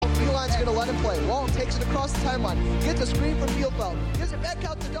run and play. Walton takes it across the timeline. Gets a screen from Bielefeld. Gives it back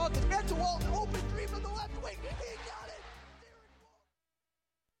out to Dawkins. Back to Walton. Open three from the left wing. He got it.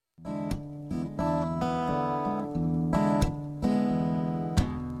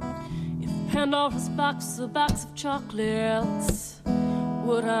 If Pandora's box is a box of chocolates,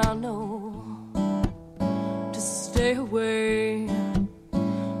 would I know to stay away?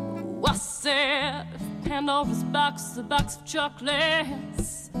 Oh, I said, if Pandora's box is a box of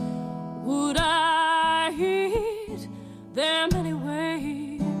chocolates, would I eat them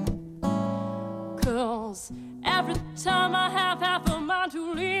anyway? 'Cause every time I have half a mind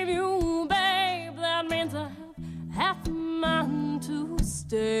to leave you, babe, that means I have half a mind to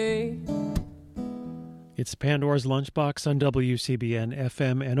stay. It's Pandora's Lunchbox on WCBN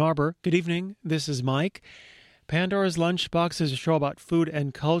FM Ann Arbor. Good evening, this is Mike. Pandora's Lunchbox is a show about food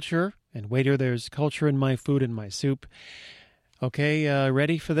and culture. And waiter, there's culture in my food and my soup. Okay,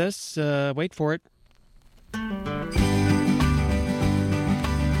 ready for this? Wait for it.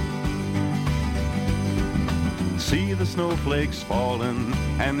 See the snowflakes falling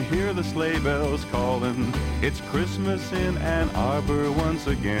and hear the sleigh bells calling. It's Christmas in Ann Arbor once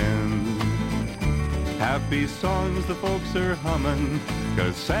again. Happy songs the folks are humming,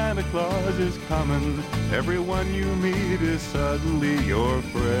 'cause Santa Claus is coming. Everyone you meet is suddenly your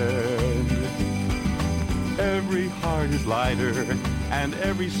friend. Every heart is lighter and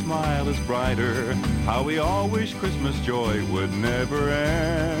every smile is brighter. How we all wish Christmas joy would never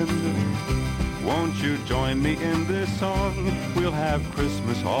end. Won't you join me in this song? We'll have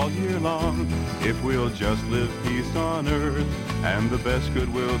Christmas all year long if we'll just live peace on earth and the best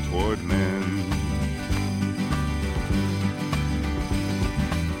goodwill toward men.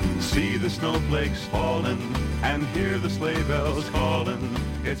 See the snowflakes falling and hear the sleigh bells calling.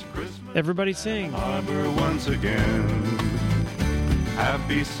 It's Christmas. Everybody sing. Harbor once again.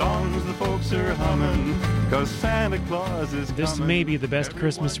 Happy songs the folks are humming, 'cause Santa Claus is This coming. may be the best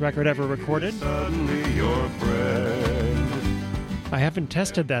Christmas record ever recorded. Suddenly your friend. I haven't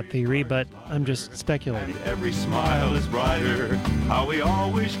tested that theory, but I'm just speculating. And every smile is brighter. How we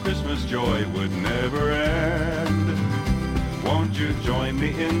all wish Christmas joy would never end. Won't you join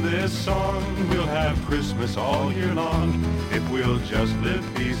me in this song? We'll have Christmas all year long if we'll just live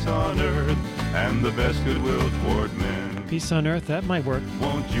peace on earth and the best goodwill toward men. Peace on earth, that might work.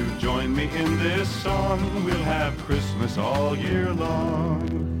 Won't you join me in this song? We'll have Christmas all year long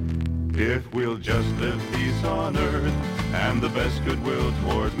if we'll just live peace on earth and the best goodwill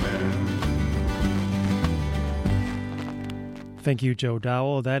toward men. Thank you, Joe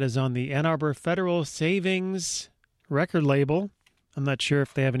Dowell. That is on the Ann Arbor Federal Savings record label. I'm not sure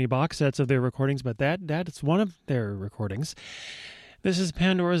if they have any box sets of their recordings, but that is one of their recordings. This is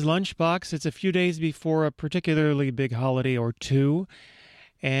Pandora's Lunchbox. It's a few days before a particularly big holiday or two,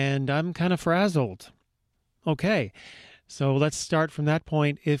 and I'm kind of frazzled. Okay, so let's start from that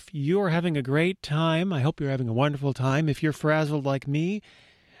point. If you're having a great time, I hope you're having a wonderful time. If you're frazzled like me,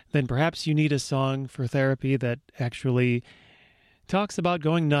 then perhaps you need a song for therapy that actually talks about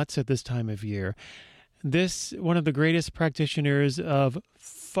going nuts at this time of year. This, one of the greatest practitioners of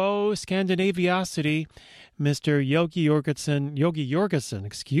faux Scandinaviosity, Mr. Yogi Jorgensen,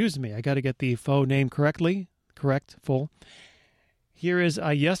 excuse me, I got to get the faux name correct, full. Here is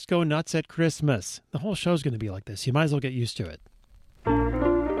I Just Go Nuts at Christmas. The whole show's going to be like this. You might as well get used to it.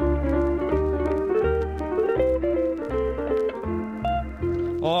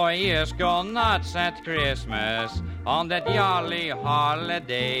 Oh, I just go nuts at Christmas on that jolly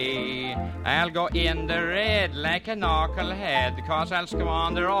holiday. I'll go in the red like a knucklehead, 'cause I'll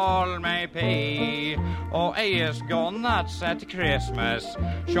squander all my pay. Oh, I just go nuts at Christmas.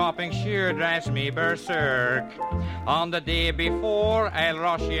 Shopping sure drives me berserk. On the day before, I'll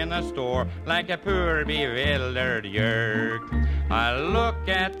rush in a store like a poor bewildered yerk. I'll look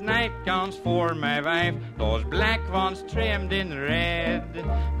at nightgowns for my wife, those black ones trimmed in red.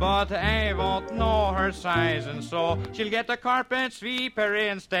 But I won't know her size, and so she'll get a carpet sweeper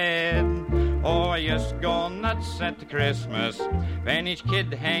instead. Oh, I just go nuts at Christmas when each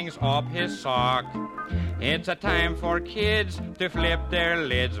kid hangs up his sock. It's a time for kids to flip their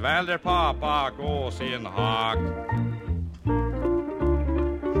lids while their papa goes in hock.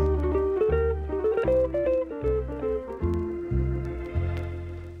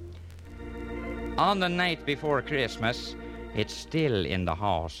 On the night before Christmas, it's still in the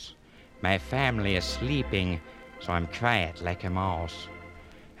house. My family is sleeping, so I'm quiet like a mouse.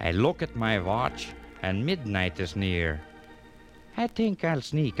 I look at my watch, and midnight is near. I think I'll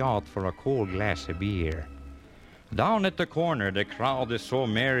sneak out for a cold glass of beer. Down at the corner, the crowd is so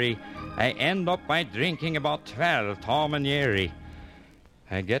merry, I end up by drinking about 12 Tom and Jerry.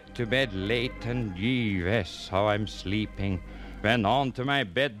 I get to bed late and yes, how I'm sleeping. When onto my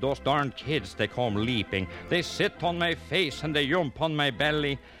bed those darn kids they come leaping. They sit on my face and they jump on my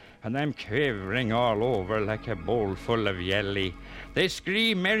belly, and I'm quivering all over like a bowl full of jelly. They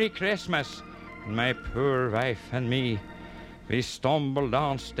scream Merry Christmas, and my poor wife and me, we stumble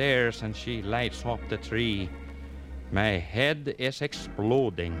downstairs and she lights up the tree. My head is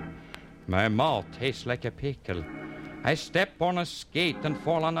exploding. My mouth tastes like a pickle. I step on a skate and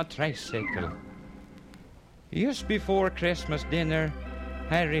fall on a tricycle. Just before Christmas dinner,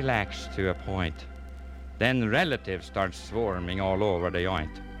 I relax to a point. Then relatives start swarming all over the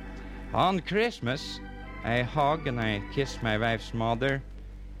joint. On Christmas, I hug and I kiss my wife's mother.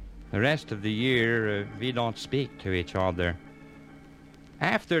 The rest of the year, we don't speak to each other.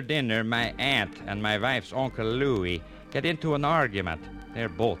 After dinner, my aunt and my wife's Uncle Louie get into an argument. They're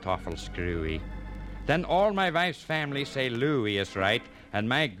both awful screwy. Then all my wife's family say Louie is right, and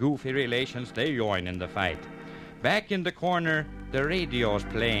my goofy relations, they join in the fight. Back in the corner, the radio's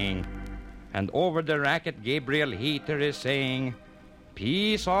playing, and over the racket, Gabriel Heater is saying,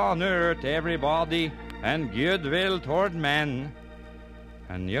 "Peace on earth, everybody, and goodwill toward men."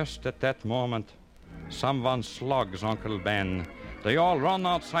 And just at that moment, someone slugs Uncle Ben. They all run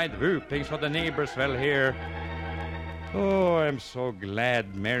outside whooping so the neighbors will hear. Oh, I'm so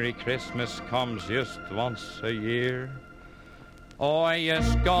glad Merry Christmas comes just once a year. Oh, I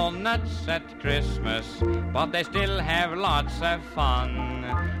just go nuts at Christmas, but I still have lots of fun.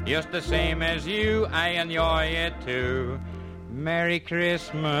 Just the same as you, I enjoy it too. Merry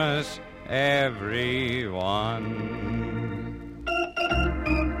Christmas, everyone.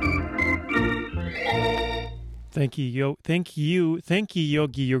 Thank you, Yogi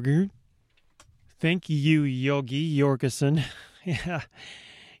Yorger. Thank you, Yogi Jorgensen.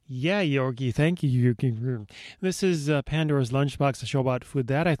 Yeah, Yogi. Thank you, Yogi. This is Pandora's Lunchbox, a show about food.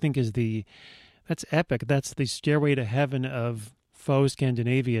 That, I think, that's epic. That's the Stairway to Heaven of faux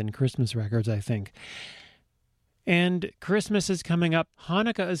Scandinavian Christmas records, I think. And Christmas is coming up.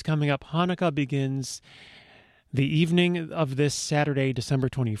 Hanukkah is coming up. Hanukkah begins the evening of this Saturday, December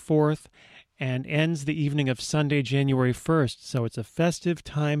 24th, and ends the evening of Sunday, January 1st. So it's a festive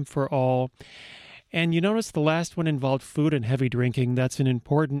time for all. And you notice the last one involved food and heavy drinking. That's an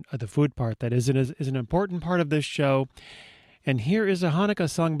important, the food part, that is an important part of this show. And here is a Hanukkah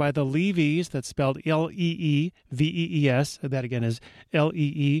song by the Leevees, that's spelled L-E-E-V-E-E-S. That again is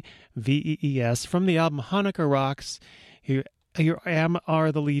L-E-E-V-E-E-S, from the album Hanukkah Rocks. Here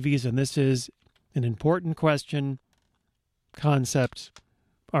are the Leevees, and this is an important question, concept,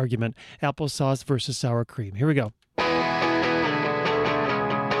 argument, applesauce versus sour cream. Here we go.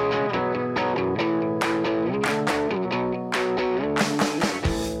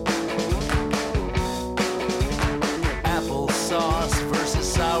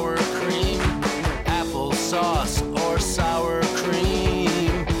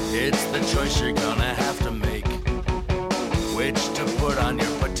 You're gonna have to make which to put on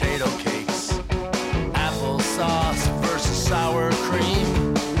your potato cakes. Applesauce versus sour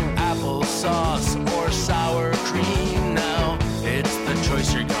cream. Applesauce or sour cream. Now it's the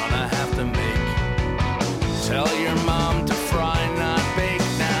choice you're gonna have to make. Tell your mom to fry, not bake.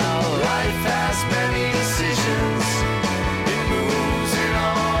 Now life has many decisions. It moves in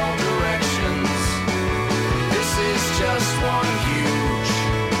all directions. This is just one huge,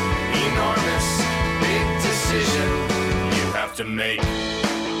 enormous, big decision you have to make.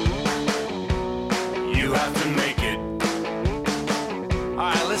 You have to make it.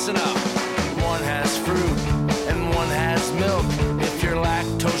 Alright, listen up. One has fruit and one has milk. If you're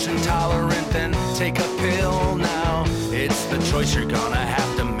lactose intolerant, then take a pill now. It's the choice you're gonna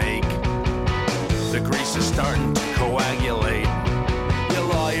have to make. The grease is starting to coagulate. Your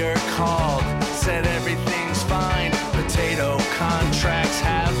lawyer called, said everything's fine. Potato contracts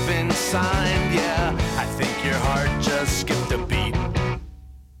have been signed, yeah. I think your heart just skipped a beat.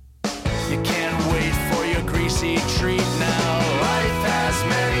 You can't wait for your greasy treat now. Life has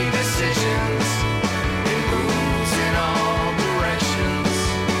many decisions. It moves in all directions.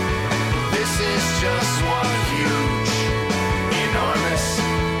 This is just one huge, enormous,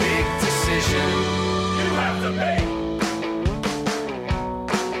 big decision you have to make.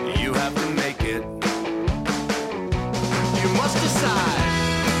 You have to make it. You must decide.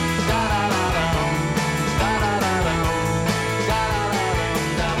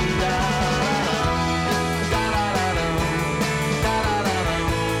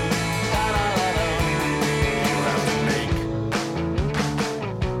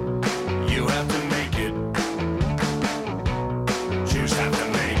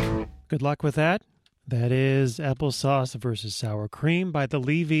 Good luck with that. That is Applesauce versus Sour Cream by the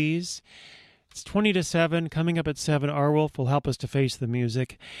Levies. It's 20-7. Coming up at 7, Arwolf will help us to face the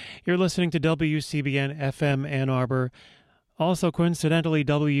music. You're listening to WCBN FM Ann Arbor. Also, coincidentally,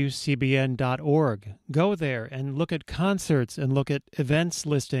 WCBN.org. Go there and look at concerts and look at events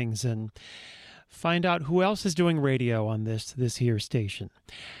listings and find out who else is doing radio on this here station.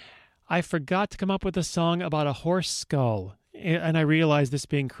 I forgot to come up with a song about a horse skull. And I realize this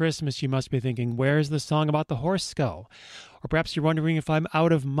being Christmas, you must be thinking, where's the song about the horse skull? Or perhaps you're wondering if I'm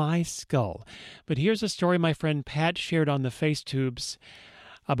out of my skull. But here's a story my friend Pat shared on the FaceTubes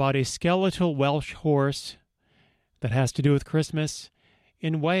about a skeletal Welsh horse that has to do with Christmas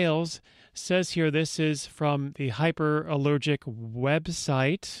in Wales. Says here this is from the Hyperallergic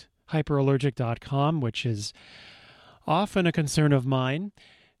website, hyperallergic.com, which is often a concern of mine.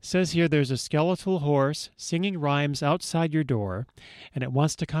 Says here there's a skeletal horse singing rhymes outside your door, and it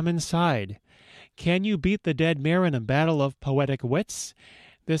wants to come inside. Can you beat the dead mare in a battle of poetic wits?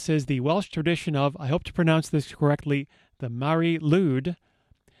 This is the Welsh tradition of, I hope to pronounce this correctly, the Mari Lwyd,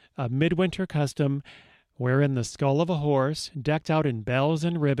 a midwinter custom wherein the skull of a horse, decked out in bells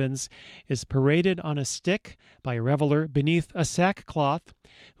and ribbons, is paraded on a stick by a reveler beneath a sackcloth,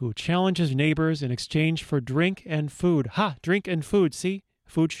 who challenges neighbors in exchange for drink and food. Ha! Drink and food, see?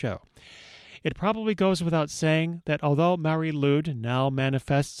 Food show. It probably goes without saying that although Mari Lwyd now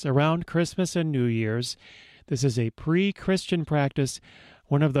manifests around Christmas and New Year's, this is a pre-Christian practice,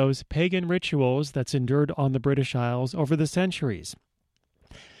 one of those pagan rituals that's endured on the British Isles over the centuries.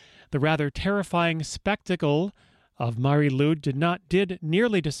 The rather terrifying spectacle of Mari Lwyd did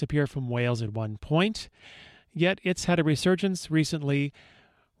nearly disappear from Wales at one point, yet it's had a resurgence recently,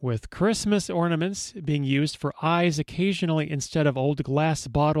 with Christmas ornaments being used for eyes occasionally instead of old glass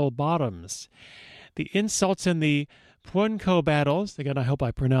bottle bottoms. The insults in the Pwnco battles, again I hope I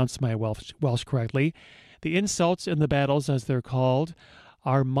pronounced my Welsh correctly, the insults in the battles as they're called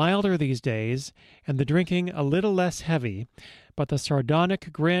are milder these days and the drinking a little less heavy, but the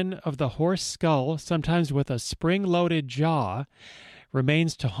sardonic grin of the horse skull, sometimes with a spring-loaded jaw,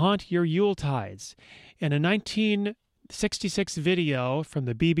 remains to haunt your Yuletides. In a 1966 video from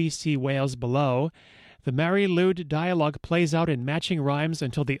the BBC Wales Below, the Mari Lwyd dialogue plays out in matching rhymes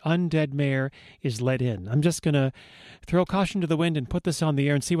until the undead mare is let in. I'm just going to throw caution to the wind and put this on the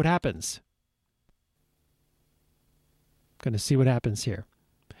air and see what happens. Going to see what happens here.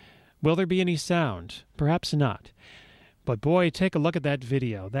 Will there be any sound? Perhaps not. But boy, take a look at that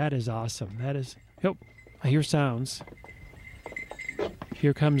video. That is awesome. That is... Oh, I hear sounds.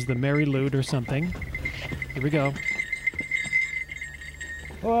 Here comes the Mari Lwyd or something. Here we go.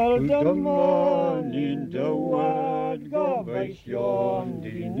 Wel dyma ni'n dywed gobeithio'n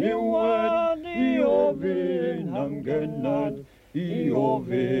di niwed I ofyn am gynad, I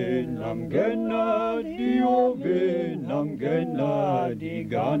ofyn am gynad, I ofyn am gynad I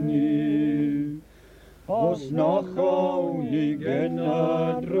ganu. Os noch awn I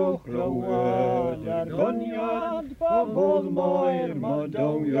gynad rwch lywed goniad, pa fodd mae'r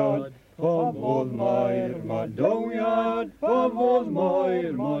madawiad, pa fodd mae'r madawiad, pa fodd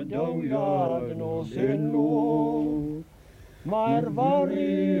mae'r madawiad nos enw. Mae'r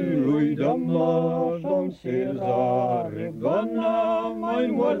Mari Lwyd yma llawn sedd ar y gana,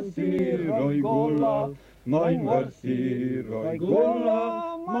 mae'n werthu roi gola, mae'n werthu roi gola,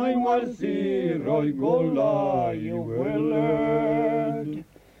 mae'n werthu roi gola I weled.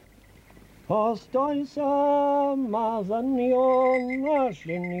 Os does yma ddynion a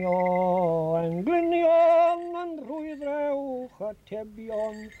llunio yn glynion yn rhwyddrewch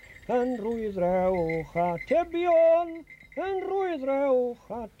atebion, yn rhwyddrewch atebion, yn rhwyddrewch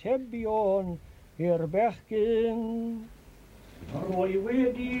atebion i'r bechgyn. Rwy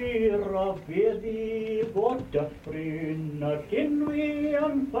wedi rafeddu bod dyffryn a llenwi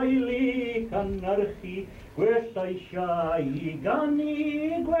am ffeili cynhyrchu, gwella eisiau I ganu,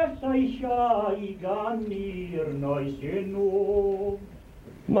 gwella eisiau I ganu'r noes enw.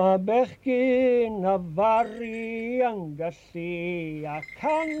 Mae bechgyn a fari yn gallu a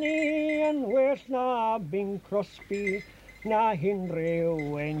canu yn well na Bing Crosby, na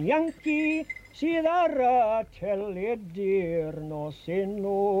unrhyw ein Yankee sydd ar y teledu'r nos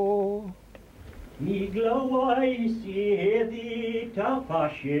enw. Ni glywais I heddi ta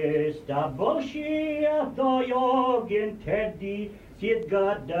fascist a bolsi a ddoiog yn tedi sydd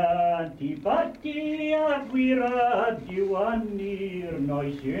gadant I barti a gwirad diwannu'r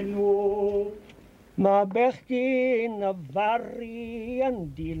noes enw. Mae bechgyn y fari yn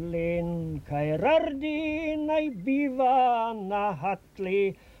dilyn Caerardyn a'i bifa na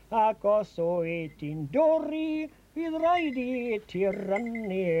hatlu, ac os oed ti'n dori fydd rhaid I ti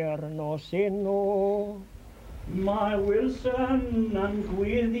rannu'r nos enw. Mae Wilson yn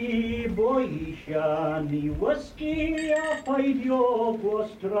gwyddi boesian I wysgu a pheidio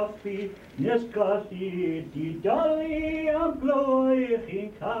gwastraffu nes gallu didalu am gloi chi'n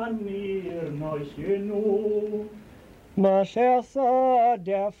canu'r noes enw. Mae setha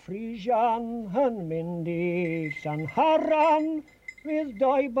de Frisian yn mynd I Llanharan fydd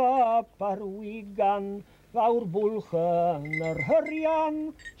doi bap ar Wigan fawr bwlch yn yr hyrian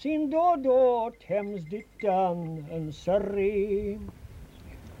sy'n dod o Thames Dittan yn Surrey.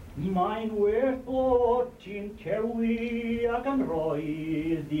 Mae'n werth bod ti'n tewi ac yn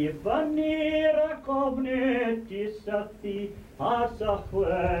rhoi ddifynnu'r ac ofned I sythu a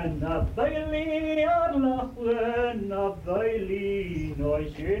sachwen a beili ar lachwen a beili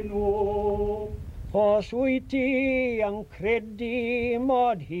noes enw. Os wyt ti yn credu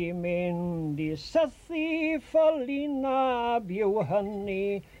mod hi mynd I sythu ffalina byw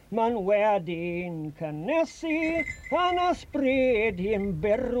hynny, ma'n wedyn cynnesu yn ysbryd hi'n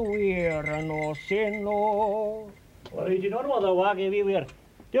berwyr yn os enw. Wel, I di normodd o wag I fi wir.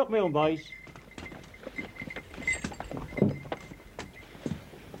 Diolch mewn, boys.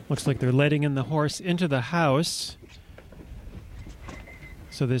 Looks like they're letting in the horse into the house.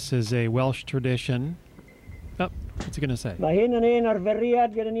 So this is a Welsh tradition. Oh, what's he going to say? Mae hyn yn un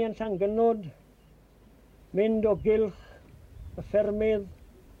arferiad gyda ni yn Llangynod. Mynd o gylch y ffermydd,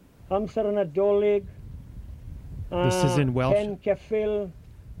 amser yn Nadolig. This is in Welsh. Ken Ceffyl.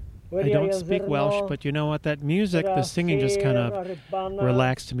 I don't speak Welsh, but you know what? That music, the singing just kind of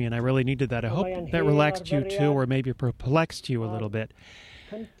relaxed me, and I really needed that. I hope that relaxed you too, or maybe perplexed you a little bit.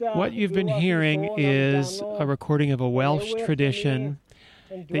 What you've been hearing is a recording of a Welsh tradition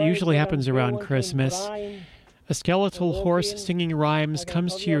that usually happens around Christmas. A skeletal horse singing rhymes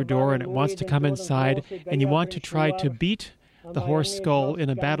comes to your door and it wants to come inside, and you want to try to beat the horse skull in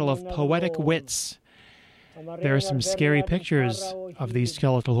a battle of poetic wits. There are some scary pictures of these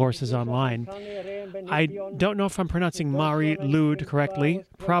skeletal horses online. I don't know if I'm pronouncing Mari Lwyd correctly.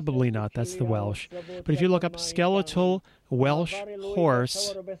 Probably not. That's the Welsh. But if you look up skeletal Welsh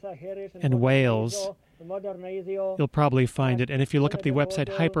horse in Wales, you'll probably find it. And if you look up the website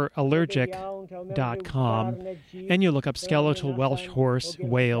hyperallergic.com and you look up skeletal Welsh horse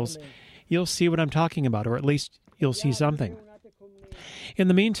Wales, you'll see what I'm talking about, or at least you'll see something. In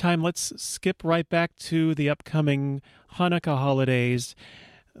the meantime, let's skip right back to the upcoming Hanukkah holidays.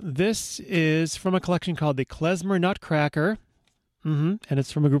 This is from a collection called the Klezmer Nutcracker, and it's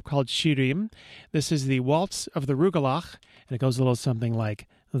from a group called Shirim. This is the Waltz of the Rugelach, and it goes a little something like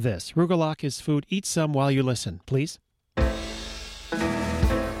this. Rugelach is food. Eat some while you listen, please.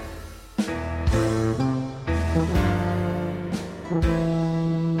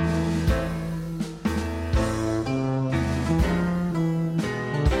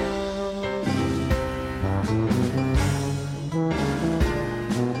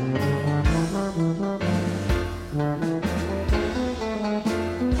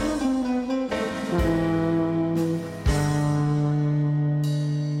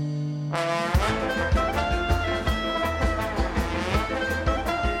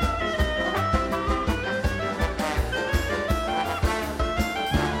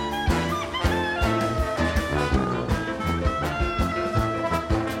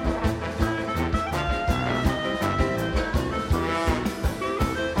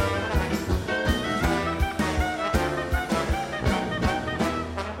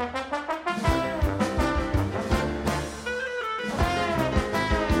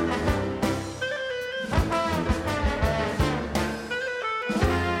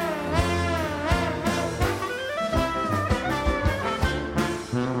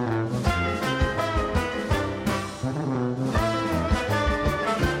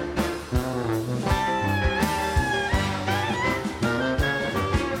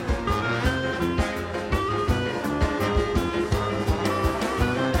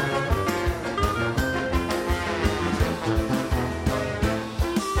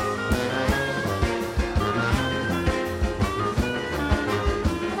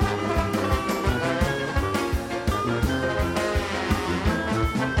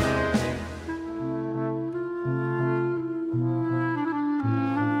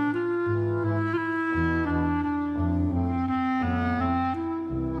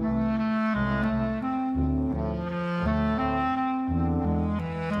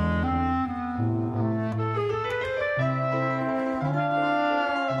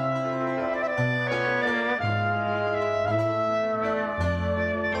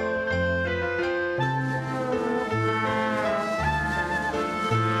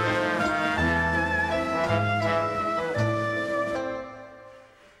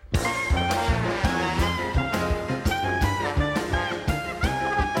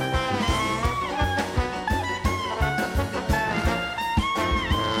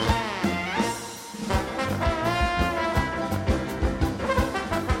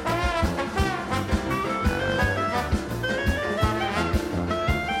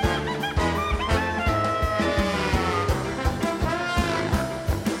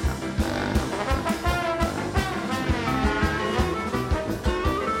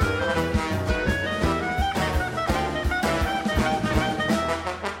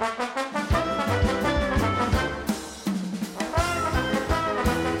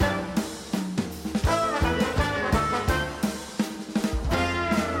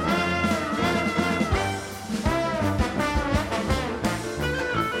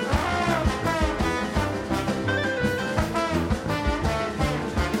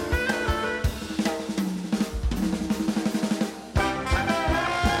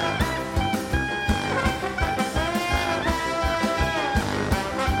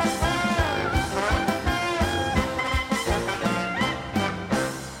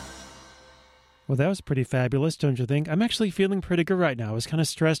 Well, that was pretty fabulous, don't you think? I'm actually feeling pretty good right now. I was kind of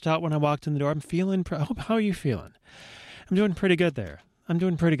stressed out when I walked in the door. I'm feeling... How are you feeling? I'm doing pretty good there. I'm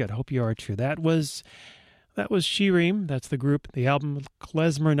doing pretty good. Hope you are too. That was Shireen. That's the group, the album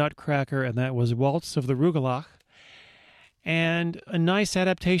Klezmer Nutcracker, and that was Waltz of the Rugelach. And a nice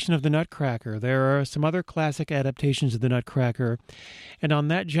adaptation of the Nutcracker. There are some other classic adaptations of the Nutcracker. And on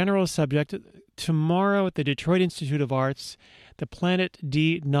that general subject, tomorrow at the Detroit Institute of Arts, the Planet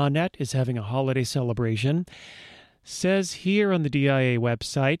D Nonette is having a holiday celebration. Says here on the DIA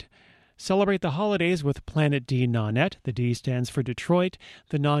website, celebrate the holidays with Planet D Nonette. The D stands for Detroit.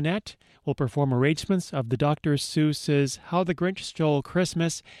 The Nonette will perform arrangements of the Dr. Seuss's How the Grinch Stole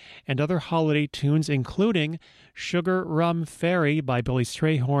Christmas and other holiday tunes, including Sugar Rum Fairy by Billy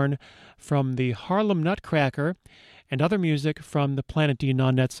Strayhorn from the Harlem Nutcracker and other music from the Planet D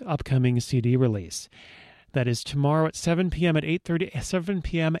Nonette's upcoming CD release. That is tomorrow at 7 p.m. and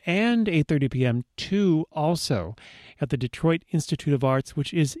 8:30 p.m. too, also at the Detroit Institute of Arts,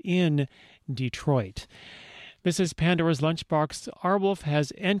 which is in Detroit. This is Pandora's Lunchbox. Arwolf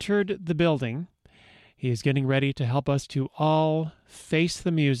has entered the building. He is getting ready to help us to all face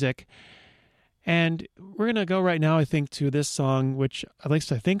the music. And we're going to go right now, I think, to this song, which at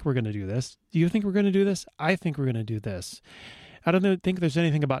least I think we're going to do this. Do you think we're going to do this? I think we're going to do this. I don't think there's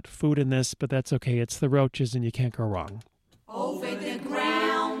anything about food in this, but that's okay. It's the Roaches, and you can't go wrong. Over the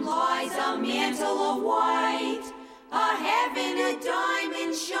ground lies a mantle of white. A heaven of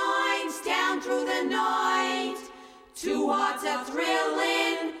diamond shines down through the night. Two hearts are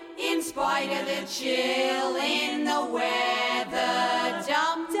thrilling in spite of the chill in the weather.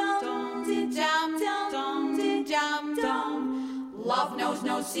 Dum dum dum dum dum dum. Love knows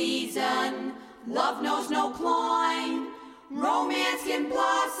no season. Love knows no clime. Romance can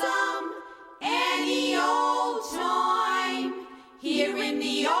blossom any old time. Here in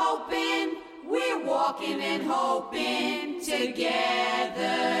the open, we're walking and hoping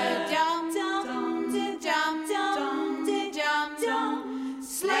together. Dum dum dum dum dum dum dum.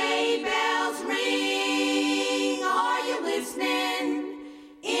 Sleigh bells ring. Are you listening?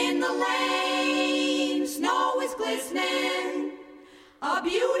 In the lane, snow is glistening. A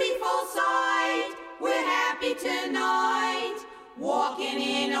beautiful sight. We're happy tonight, walking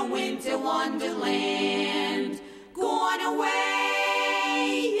in a winter wonderland. Gone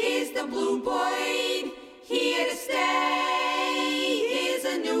away is the blue bird, here to stay is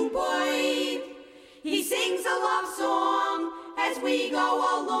a new bird. He sings a love song as we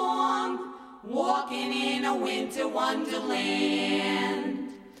go along, walking in a winter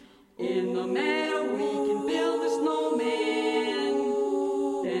wonderland. In the meadow we can build a snowman,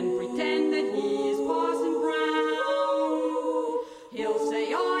 then pretend that he is Parson Brown. He'll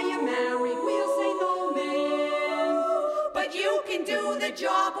say, are you married? We'll say, no, man. But you can do the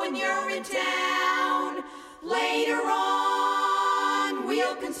job when you're in town. Later on,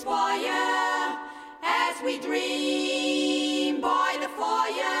 we'll conspire as we dream by the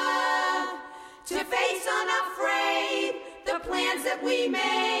fire to face unafraid the plans that we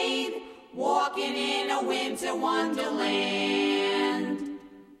made, walking in a winter wonderland.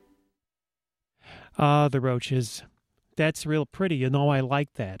 The Roaches. That's real pretty. You know, I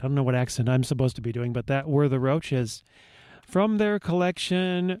like that. I don't know what accent I'm supposed to be doing, but that were the Roaches. From their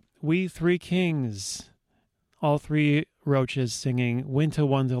collection, We Three Kings. All three Roaches singing Winter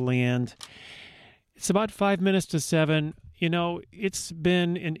Wonderland. It's about 5 minutes to 7. You know, it's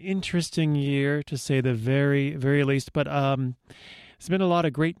been an interesting year, to say the very, very least. But there's been a lot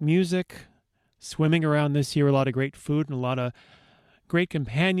of great music swimming around this year, a lot of great food, and a lot of great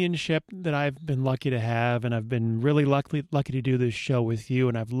companionship that I've been lucky to have. And I've been really lucky to do this show with you.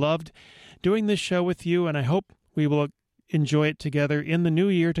 And I've loved doing this show with you. And I hope we will enjoy it together in the new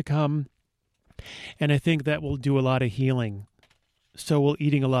year to come. And I think that will do a lot of healing. So will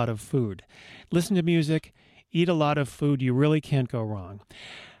eating a lot of food. Listen to music, eat a lot of food. You really can't go wrong.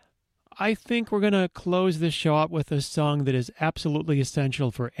 I think we're going to close this show out with a song that is absolutely essential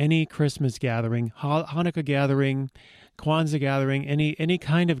for any Christmas gathering, Hanukkah gathering, Kwanzaa gathering, any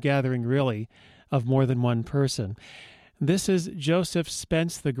kind of gathering, really, of more than one person. This is Joseph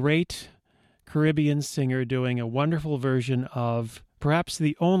Spence, the great Caribbean singer, doing a wonderful version of, perhaps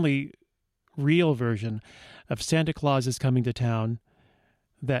the only real version of Santa Claus is Coming to Town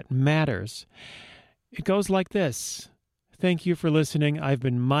that matters. It goes like this. Thank you for listening. I've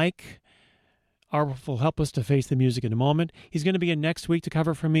been Mike. Arwolf will help us to face the music in a moment. He's going to be in next week to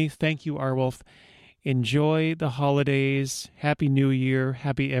cover for me. Thank you, Arwolf. Enjoy the holidays. Happy New Year.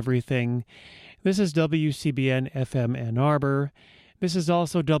 Happy everything. This is WCBN FM Ann Arbor, This is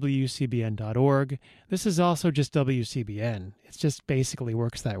also WCBN.org. This is also just WCBN. It just basically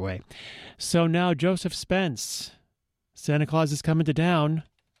works that way. So now Joseph Spence, Santa Claus is Coming to Town.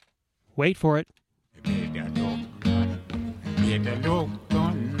 Wait for it.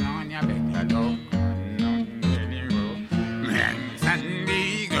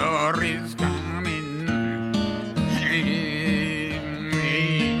 Sandy Gore is coming.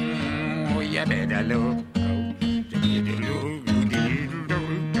 Oh, you better look.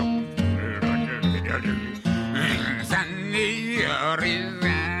 Sandy Gore is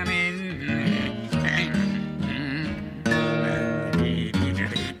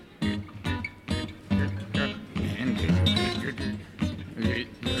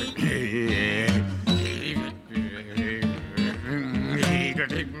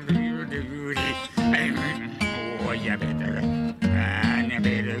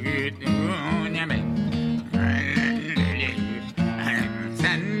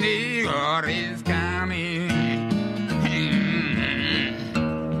Sandy Gore is coming.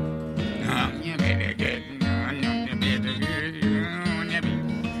 You better get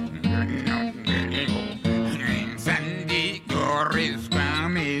Sandy Gore is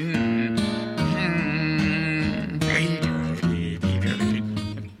coming.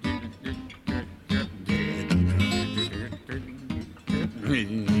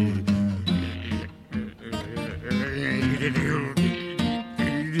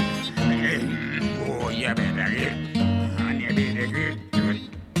 Oh, you better get on your better get.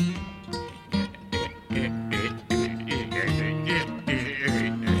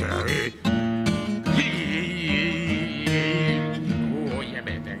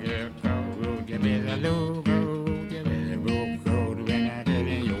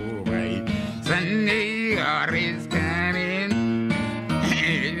 Sunday Gore is coming.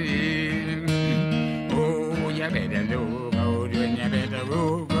 Oh, you better look out when you better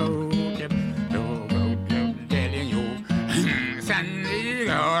look out. Look out, I'm telling you. Sunday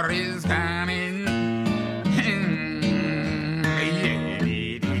Gore is coming.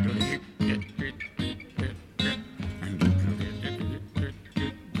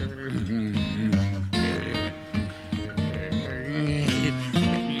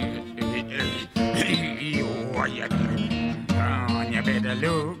 You better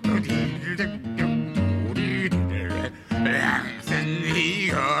look. Sandy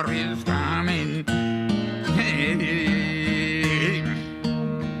Gore is coming.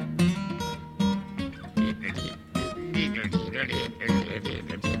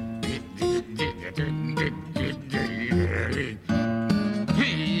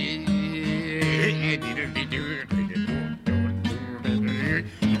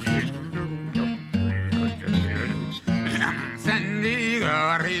 Sandy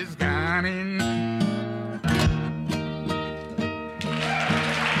Gore is coming.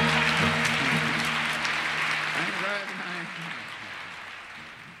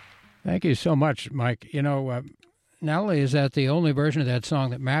 Thank you so much, Mike. You know, not only is that the only version of that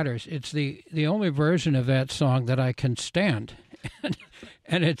song that matters, it's the only version of that song that I can stand.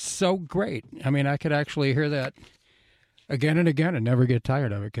 And it's so great. I mean, I could actually hear that again and again and never get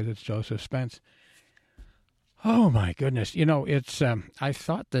tired of it because it's Joseph Spence. Oh, my goodness. You know, it's I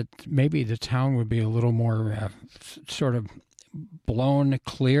thought that maybe the town would be a little more sort of blown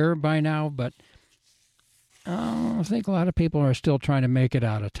clear by now, but I think a lot of people are still trying to make it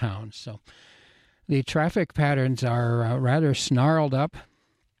out of town. So the traffic patterns are rather snarled up.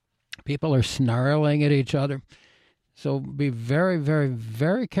 People are snarling at each other. So be very, very,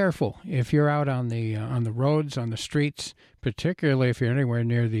 very careful if you're out on the roads, on the streets, particularly if you're anywhere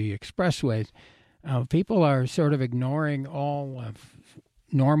near the expressways. People are sort of ignoring all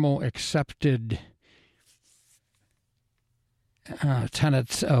normal, accepted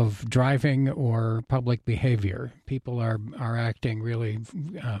tenets of driving or public behavior. People are acting really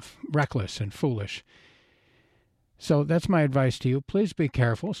reckless and foolish. So that's my advice to you. Please be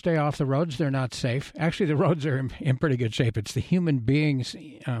careful. Stay off the roads. They're not safe. Actually, the roads are in pretty good shape. It's the human beings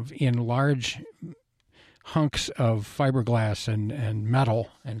in large hunks of fiberglass and metal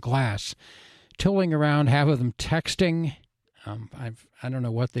and glass tilling around, half of them texting. I don't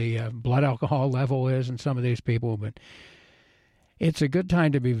know what the blood alcohol level is in some of these people, but it's a good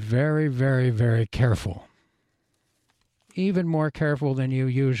time to be very, very, very careful. Even more careful than you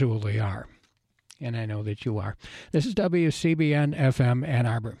usually are. And I know that you are. This is WCBN FM Ann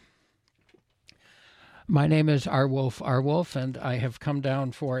Arbor. My name is Arwolf, and I have come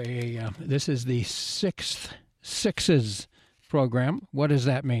down for this is the Sixes program. What does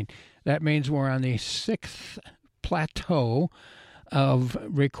that mean? That means we're on the 6th plateau of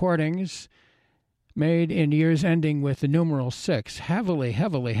recordings made in years ending with the numeral 6, heavily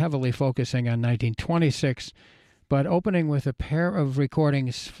focusing on 1926, but opening with a pair of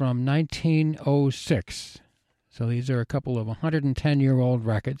recordings from 1906. So these are a couple of 110-year-old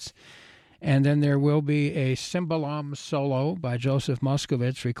records. And then there will be a cymbalom solo by Joseph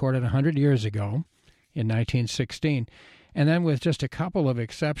Moskowitz recorded 100 years ago in 1916. And then with just a couple of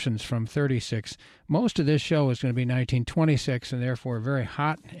exceptions from 36, most of this show is going to be 1926 and therefore very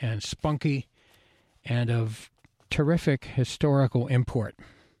hot and spunky and of terrific historical import.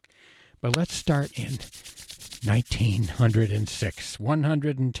 But let's start in 1906,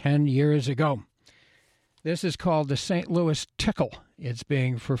 110 years ago. This is called the St. Louis Tickle. It's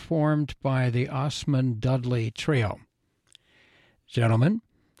being performed by the Osmond Dudley Trio. Gentlemen,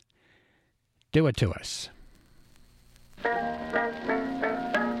 do it to us.